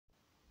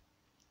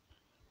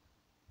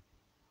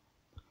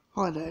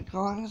Hi there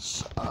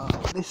guys,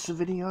 this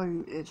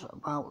video is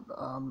about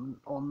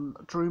on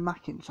Drew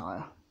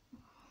McIntyre,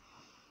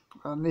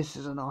 and this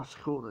is an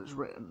article that's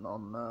written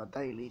on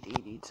Daily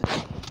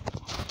DDT.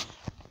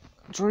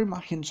 Drew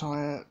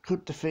McIntyre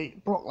could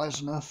defeat Brock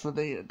Lesnar for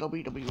the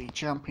WWE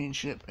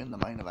Championship in the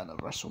main event of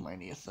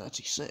WrestleMania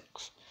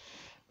 36,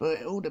 but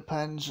it all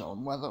depends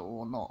on whether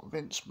or not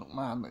Vince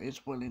McMahon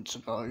is willing to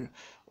go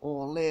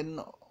all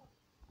in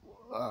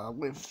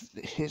with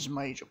his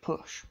major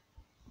push.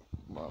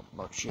 Well,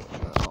 not shit,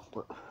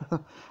 but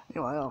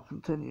anyway, I'll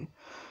continue.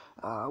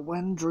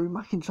 When Drew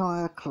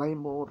McIntyre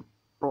claymored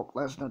Brock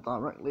Lesnar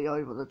directly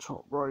over the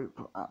top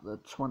rope at the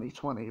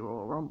 2020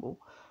 Royal Rumble,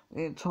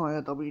 the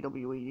entire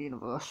WWE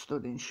universe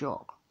stood in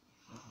shock.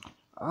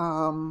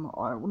 I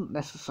wouldn't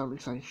necessarily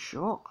say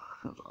shock,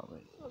 because I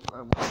mean,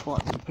 there were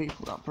quite a few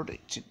people that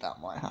predicted that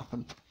might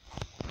happen.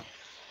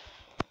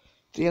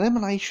 The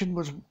elimination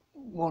was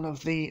one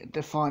of the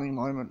defining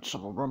moments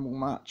of a Rumble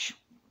match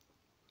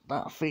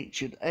that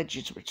featured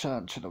Edge's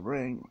return to the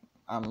ring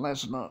and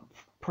Lesnar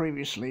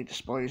previously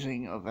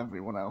disposing of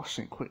everyone else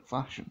in quick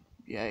fashion.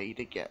 Yeah, he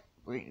did get,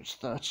 I think it was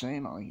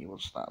 13, I think it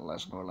was that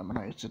Lesnar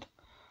eliminated.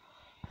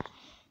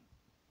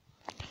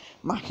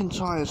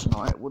 McIntyre's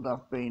night would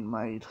have been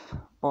made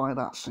by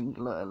that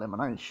singular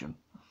elimination,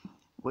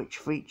 which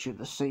featured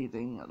the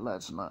seething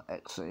Lesnar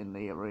exiting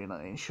the arena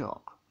in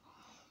shock.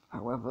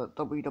 However,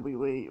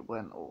 WWE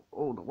went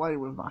all the way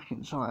with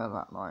McIntyre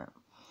that night,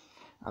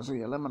 as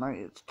he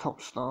eliminated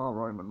top star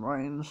Roman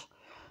Reigns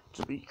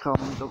to become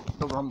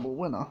the Rumble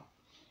winner,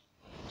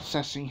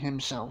 setting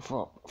himself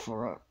up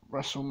for a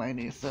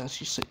WrestleMania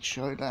 36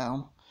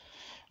 showdown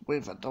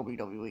with a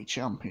WWE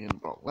champion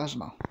Brock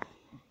Lesnar.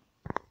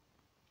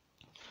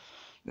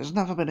 There's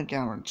never been a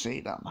guarantee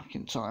that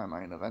McIntyre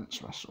main events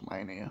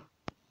WrestleMania,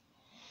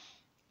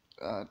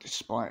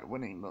 despite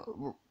winning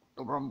the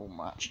Rumble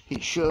match.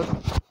 He should,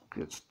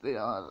 because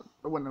the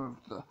winner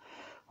of the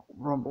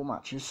Rumble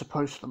match is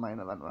supposed to main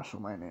event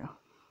WrestleMania.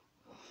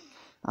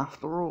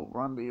 After all,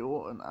 Randy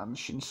Orton and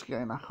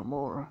Shinsuke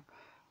Nakamura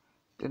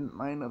didn't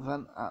main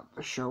event at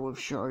the show of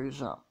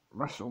shows at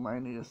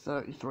WrestleMania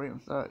 33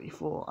 and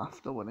 34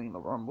 after winning the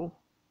Rumble.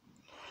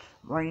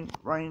 Reigns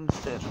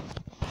did,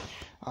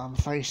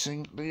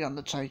 facing The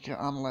Undertaker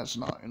and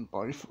Lesnar in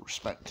both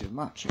respective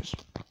matches.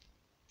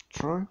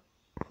 True.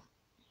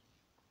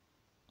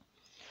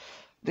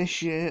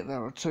 This year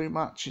there are two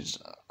matches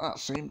that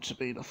seem to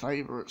be the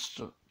favourites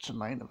to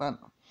main event.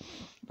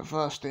 The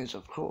first is,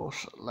 of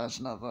course,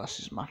 Lesnar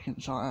versus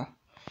McIntyre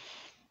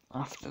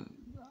after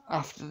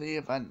the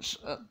events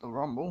at the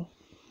Rumble,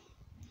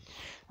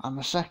 and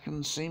the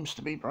second seems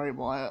to be Bray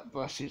Wyatt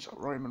versus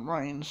Roman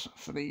Reigns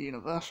for the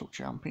Universal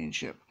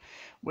Championship,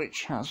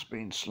 which has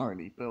been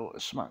slowly built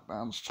as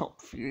SmackDown's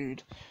top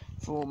feud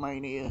for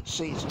Mania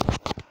season.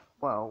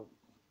 Well,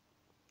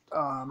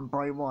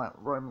 Bray Wyatt,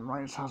 Roman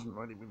Reigns hasn't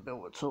really been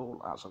built at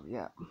all as of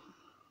yet,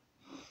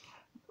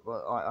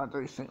 but I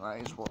do think that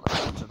is what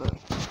they're going to do.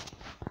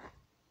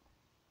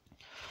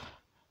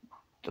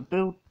 The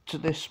build to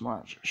this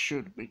match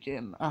should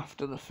begin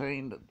after The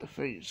Fiend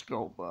defeats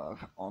Goldberg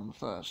on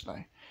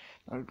Thursday,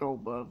 though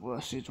Goldberg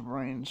versus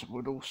Reigns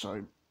would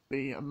also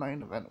be a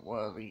main event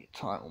worthy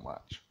title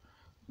match.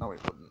 No,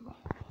 it wouldn't.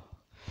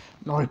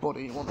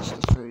 Nobody wants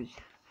to see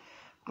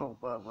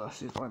Goldberg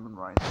versus Roman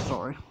Reigns,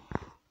 sorry.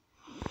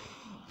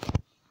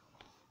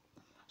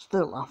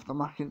 Still, after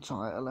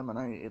McIntyre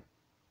eliminated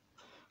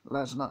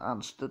Lesnar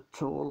and stood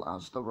tall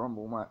as the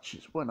Rumble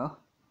match's winner,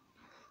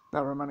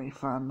 there are many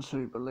fans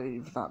who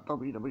believe that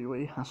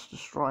WWE has to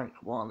strike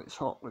while it's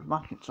hot with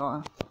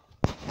McIntyre.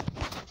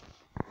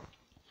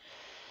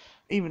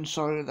 Even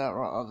so, there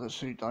are others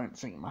who don't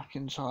think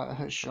McIntyre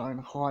has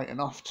shown quite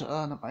enough to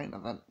earn a main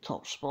event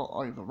top spot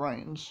over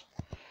Reigns,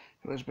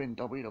 who has been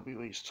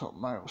WWE's top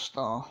male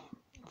star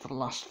for the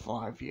last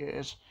 5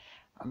 years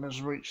and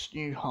has reached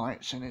new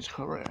heights in his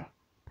career.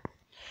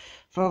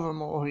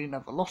 Furthermore, he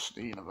never lost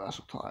the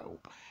Universal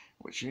title,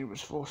 which he was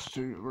forced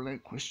to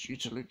relinquish due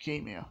to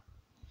leukemia.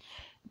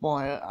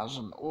 Wyatt, as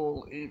an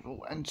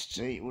all-evil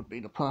entity, would be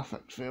the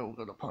perfect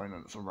feel-good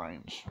opponent for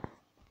Reigns.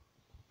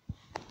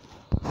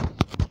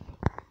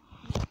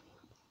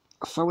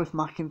 So if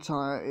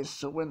McIntyre is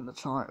to win the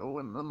title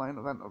in the main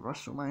event of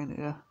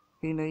WrestleMania,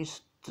 he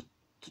needs to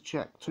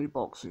check two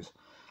boxes.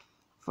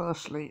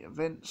 Firstly,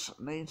 Vince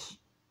needs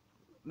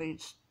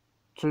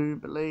to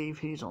believe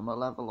he's on the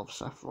level of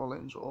Seth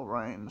Rollins or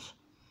Reigns,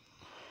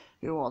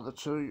 who are the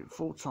two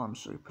full-time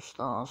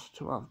superstars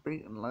to have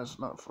beaten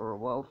Lesnar for a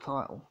world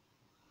title.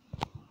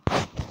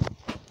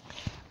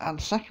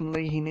 And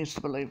secondly, he needs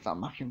to believe that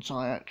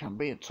McIntyre can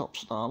be a top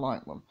star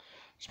like them,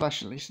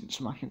 especially since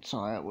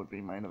McIntyre would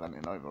be main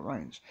eventing over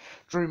Reigns.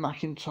 Drew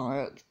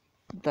McIntyre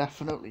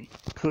definitely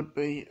could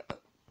be a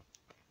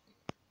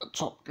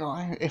top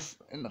guy if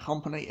in the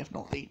company, if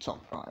not the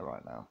top guy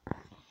right now,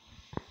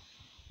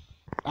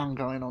 and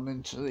going on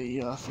into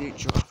the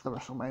future after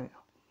WrestleMania.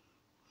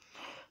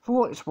 For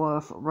what it's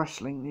worth,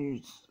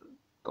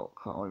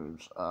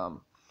 WrestlingNews.com's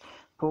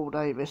Paul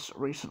Davis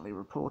recently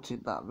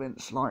reported that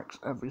Vince likes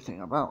everything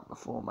about the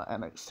former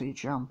NXT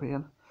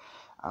champion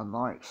and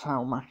likes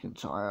how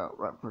McIntyre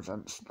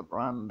represents the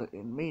brand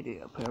in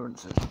media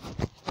appearances.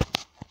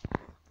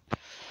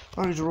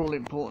 Those are all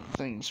important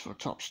things for a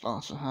top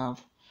star to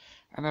have,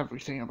 and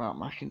everything about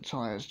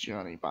McIntyre's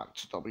journey back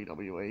to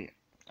WWE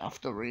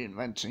after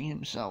reinventing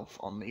himself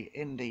on the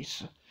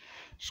indies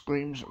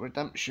screams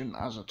redemption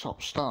as a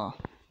top star.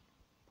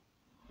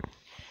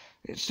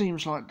 It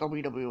seems like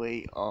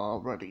WWE are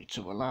ready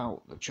to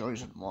allow the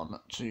Chosen One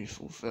to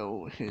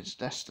fulfill his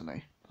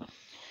destiny,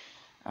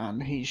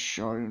 and he's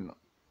shown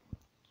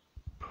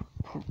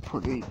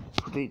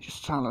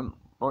prodigious talent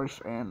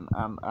both in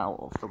and out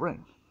of the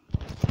ring.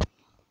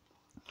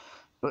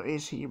 But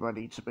is he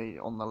ready to be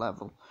on the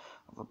level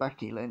of a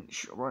Becky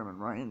Lynch, Roman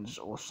Reigns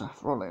or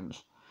Seth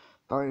Rollins?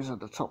 Those are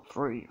the top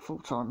 3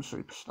 full-time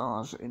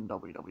superstars in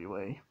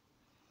WWE.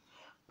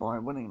 By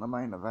winning the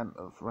main event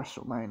of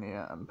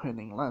WrestleMania and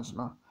pinning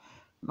Lesnar,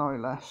 no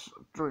less,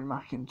 Drew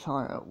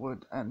McIntyre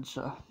would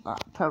enter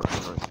that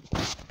territory.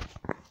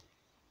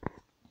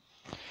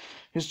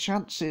 His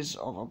chances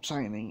of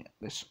obtaining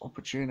this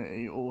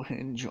opportunity all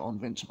hinge on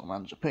Vince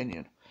McMahon's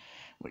opinion,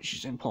 which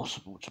is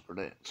impossible to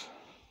predict.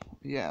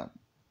 Yeah,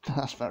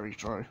 that's very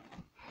true.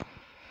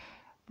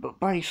 But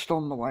based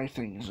on the way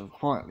things have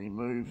quietly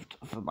moved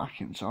for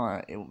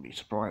McIntyre, it wouldn't be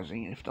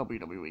surprising if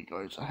WWE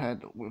goes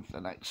ahead with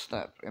the next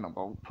step in a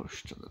bold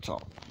push to the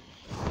top.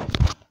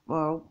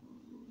 Well,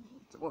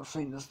 what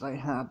seems they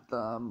had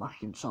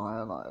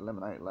McIntyre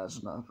eliminate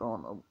Lesnar, go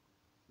on to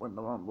win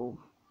the Rumble.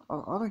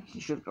 I think he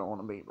should go on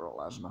and beat Brock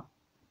Lesnar,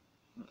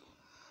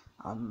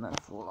 and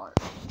therefore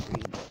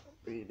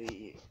be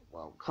the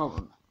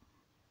current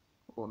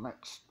or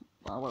next,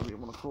 whatever you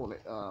want to call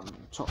it,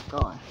 top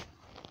guy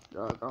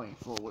going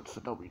forward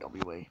for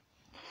WWE.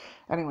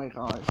 Anyway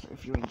guys,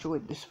 if you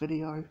enjoyed this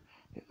video,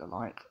 hit the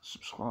like,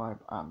 subscribe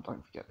and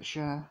don't forget to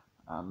share,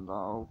 and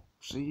I'll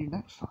see you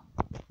next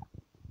time.